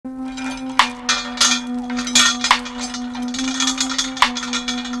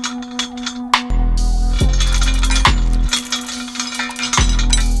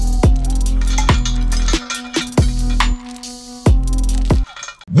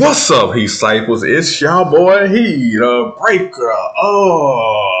What's up, he disciples? It's y'all boy, he the breaker.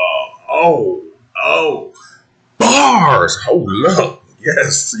 Oh, bars. Hold up.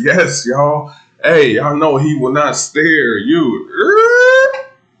 Yes, y'all. Hey, y'all know he will not stare you.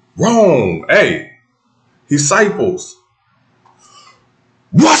 Wrong. Hey, disciples.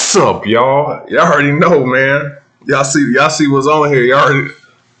 What's up, y'all? Y'all already know, man. Y'all see what's on here. Y'all already,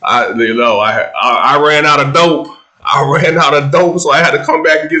 I ran out of dope. So I had to come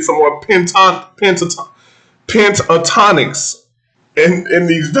back and get some more Pentatonix in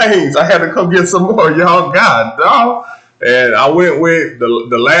these veins. I had to come get some more, y'all. God, dog. And I went with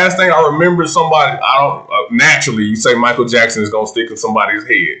the last thing I remember. Somebody, naturally you say Michael Jackson is gonna stick in somebody's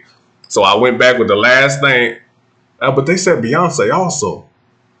head. So I went back with the last thing. But they said Beyonce also.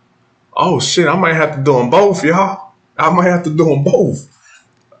 Oh shit, I might have to do them both, y'all. I might have to do them both.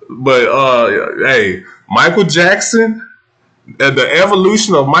 But hey, Michael Jackson, the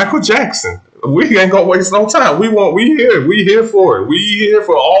evolution of Michael Jackson. We ain't gonna waste no time. We here for it. We here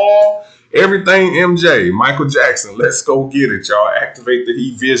for everything MJ, Michael Jackson. Let's go get it, y'all. Activate the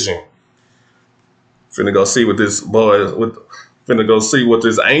E vision. Finna go see what this boy finna go see what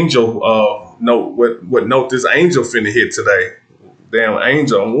this angel note what note this angel finna hit today. Damn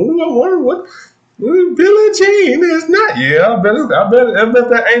angel. What Billie Jean is not. Yeah, I bet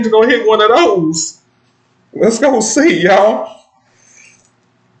that angel gonna hit one of those. Let's go see, y'all.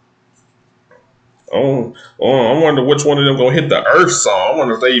 Oh, I wonder which one of them gonna hit the Earth song. I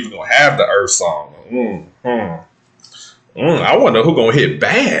wonder if they even gonna have the Earth song. I wonder who gonna hit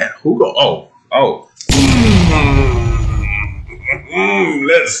bad. Who go? Oh.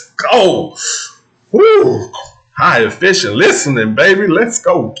 Let's go. Woo. High efficient listening, baby. Let's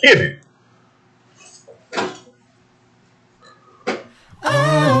go get it.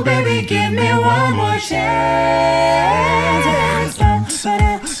 Oh, baby, give me one more chance.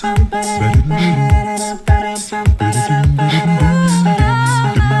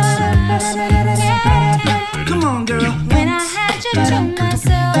 Come on, girl. When I had you to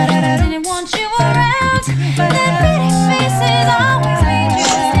myself, I didn't want you around. That pretty faces always made you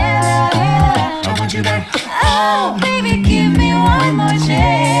stand out. I want you back. Oh, baby, give me one more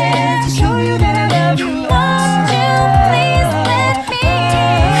chance to show you that I love you. Won't you please let me?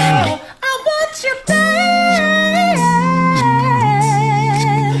 I want you back.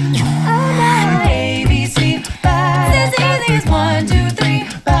 Oh, my ABC, bye. It's as easy as 1, 2, 3,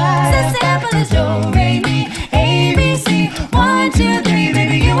 bye. It's as simple as do, re, mi, ABC, 1, 2, 3,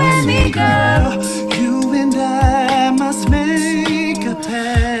 baby, you and me, girl. You and I must make a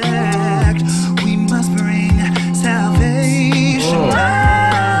pact. We must bring salvation.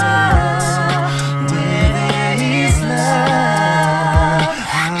 Where there is love,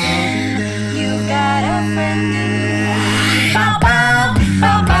 you got a friend. Bow, bow,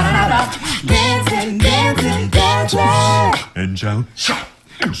 bow, bow, bow, bow. Dancing, dancing, dancing. And shout,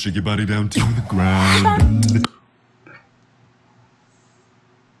 shake your body down to the ground.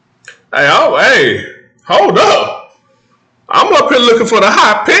 Hey, hold up. I'm up here looking for the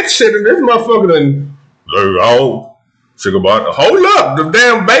high pitch shit and this motherfucker done, shake your body. Hold up, the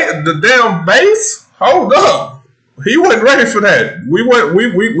damn bass. Hold up. He wasn't ready for that. We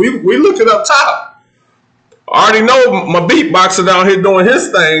looked it up top. I already know my beatboxer down here doing his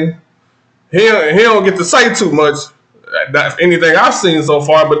thing. He don't get to say too much. That's anything I've seen so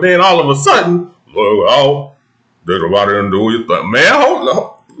far, but then all of a sudden, there's about to do your thing. Man, hold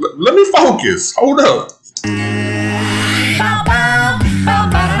up. Let me focus. Hold up. Bow, bow, bow,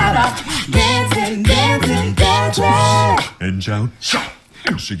 bow, bow, bow. Dancing, dancing, dancing. And shout,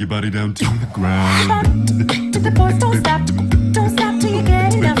 shake your body down to the ground. The boys don't stop till you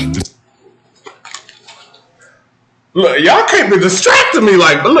get enough. Look, y'all can't be distracting me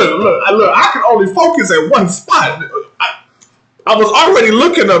like, but look, I can only focus at one spot. I was already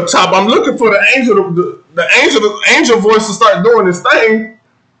looking up top. I'm looking for the angel voice to start doing his thing.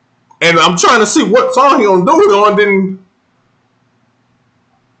 And I'm trying to see what song he gonna do it on. Then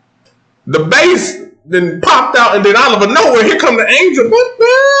the bass then popped out, and then out of nowhere, here come the angel.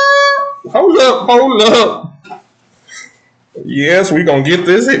 Hold up. Yes, we gonna get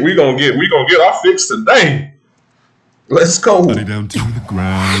this. We gonna get our fix today. Let's go. Body down to the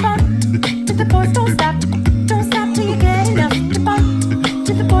ground. The boys don't stop till you get enough.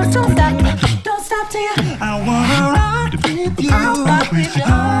 The boys don't stop till you. I wanna rock with you. I'll rock with you all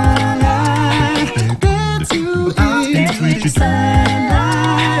night. Dance you in the sunlight.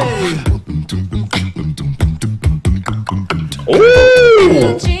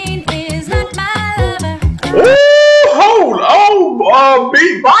 Ooh. Jean is not my lover. Ooh,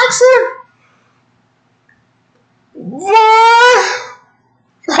 beatboxer. What?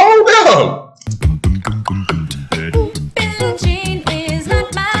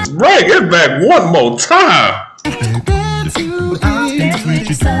 back one more time.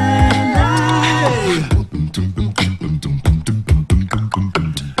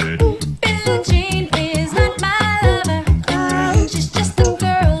 Billie Jean is not my lover. She's just a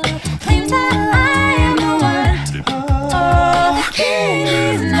girl who claims that I am the one. Oh,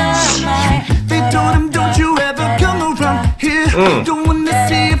 he's not my. They told him, don't you ever come around here. Don't wanna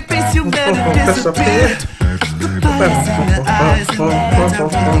see your face, you better disappear. The fires in the eyes and the hands are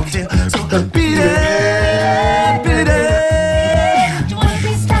really clear. So beat it, beat it. You wanna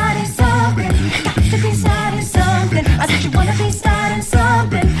be starting something? Got to be starting something. I said you wanna be starting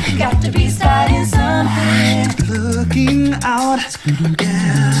something. Got to be starting something. Looking out,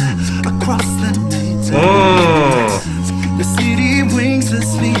 yeah, across the night. The city brings the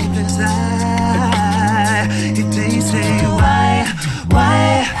sleepless eye. If they say why?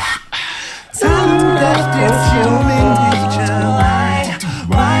 Time left its human nature.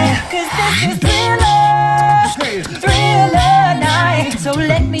 Why? Cause this is thriller night. So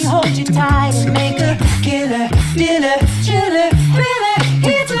let me hold you tight and make a killer, chiller thriller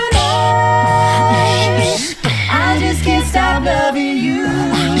here tonight. I just can't stop loving you.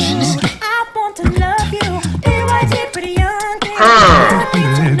 I want to love you. PYT, pretty young thing.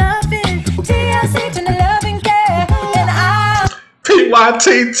 To loving, TLC, to the loving care. And I'll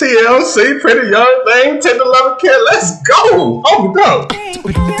PYT, TLC, pretty young thing, tender loving care. Let's go. Hold up.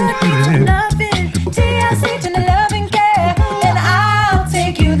 pretty young thing to loving, TLC, to the loving care. And I'll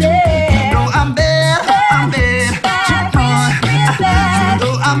take you there. No, I'm there, keep on.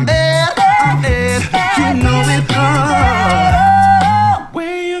 No, I'm there, you know it all.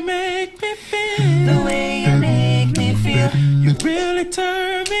 Way you make me feel, The way you make me feel, you really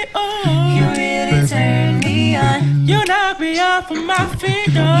turn me on. you really turn me on. You knock me off of my feet,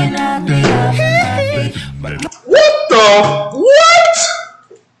 You knock me off my feet. What the? What?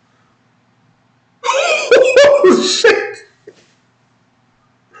 Oh, shit.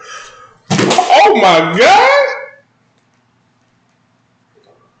 Oh, my God.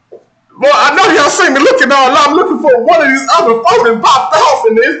 Well, I know y'all see me looking all. I'm looking for one of these other folks that popped off,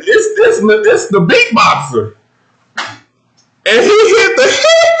 and it's the beatboxer. And he hit the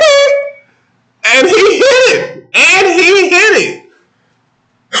hit, and he hit it.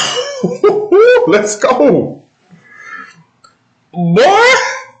 Let's go. Boy.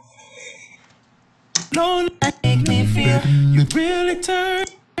 Lonely, Make me feel, you really turn.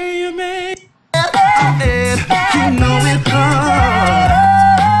 Way you make, You know it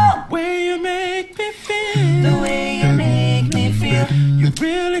all. way you make me the feel, way you make me feel, you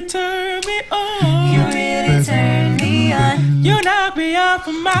really turn me on. you really turn me on. You knock me off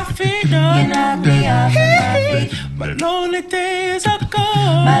of my feet, You knock me off my feet. My lonely days are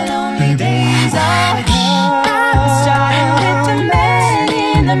gone. My lonely days are gone. Starting with the man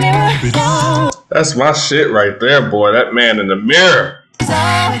in the mirror. That's my shit right there, boy. That man in the mirror.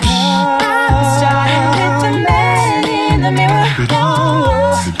 Starting with the man in the mirror.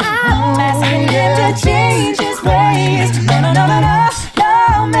 I'm asking him to change his ways. No.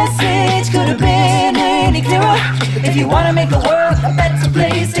 No message could have been any clearer. If you wanna make the world a better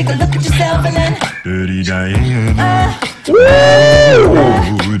place, take a look at yourself and then Dirty Diana. Woo!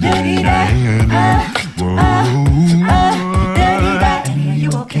 dirty Diana. Whoa. dirty back. Annie, are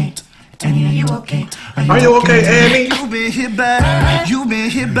you okay? Annie, are you okay? Are you okay, Annie? You've been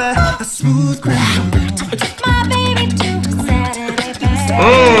hit by a smooth criminal. My baby too. Saturday by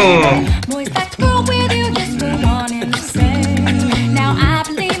Saturday. Moist like to go with you just for one and the same. Now I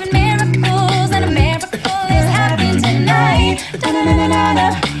believe in miracles and a miracle is happening tonight.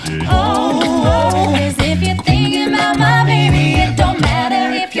 Da-na-na-na-na. Oh, as if you're thinking about my baby, it don't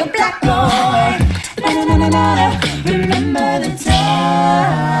matter if you're black or white. Da-na-na-na-na. Remember the time.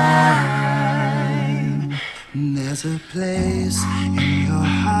 There's a place in your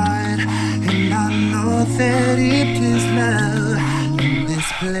heart, and I know that it is love. And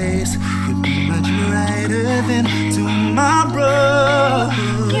this place could be much brighter than tomorrow.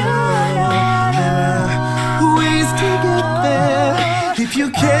 There are ways to get there if you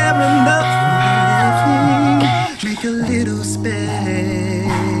care enough for everything. Make a little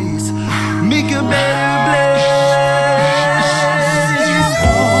space, make a better place.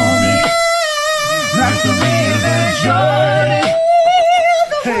 Hold me like the river Jordan.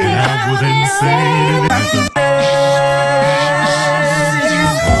 Hey, that was insane. Like the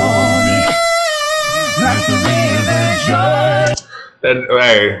hold me like the river Jordan.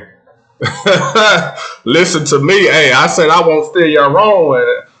 Hey, listen to me. Hey, I said I won't steer your wrong.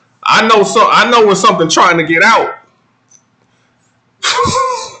 I know when something trying to get out.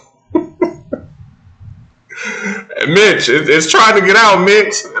 Mitch, it's trying to get out,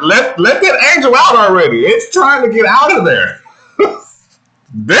 Mitch. Let that angel out already. It's trying to get out of there.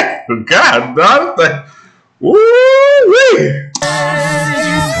 Damn, God, dog. Woo-wee.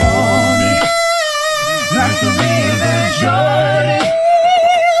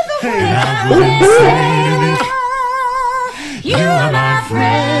 You are my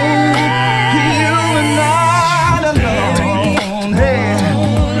friend. You are not alone.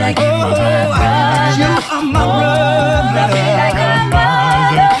 Like you are my brother. You are my brother. Like a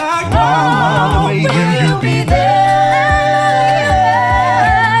mother. Oh, will you be there?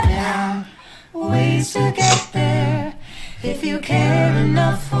 There are ways to get there. If you care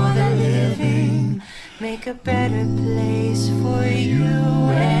enough for the living, make a better place for you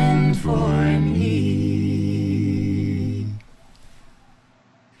and for me.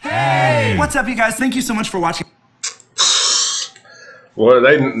 Hey! What's up, you guys? Thank you so much for watching. Well,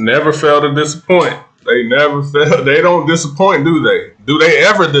 they never fail to disappoint. They never fail. They don't disappoint, do they? Do they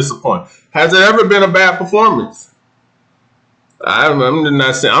ever disappoint? Has there ever been a bad performance? I'm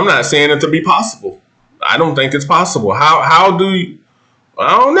not saying it to be possible. I don't think it's possible. How do you?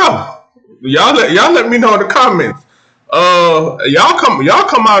 I don't know. Y'all let me know in the comments. Y'all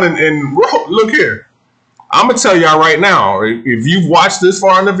come out and look here. I'm gonna tell y'all right now. If you've watched this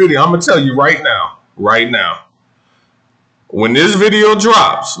far in the video, I'm gonna tell you right now. When this video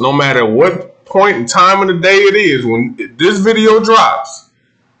drops, no matter what point in time of the day it is, when this video drops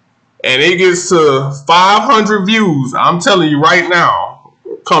and it gets to 500 views, I'm telling you right now,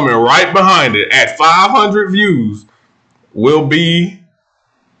 coming right behind it at 500 views will be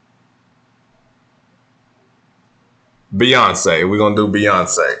Beyonce. We're gonna do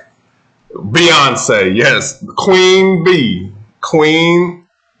Beyonce. Beyonce, yes. Queen B. Queen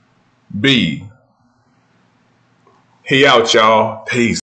B. He out, y'all. Peace.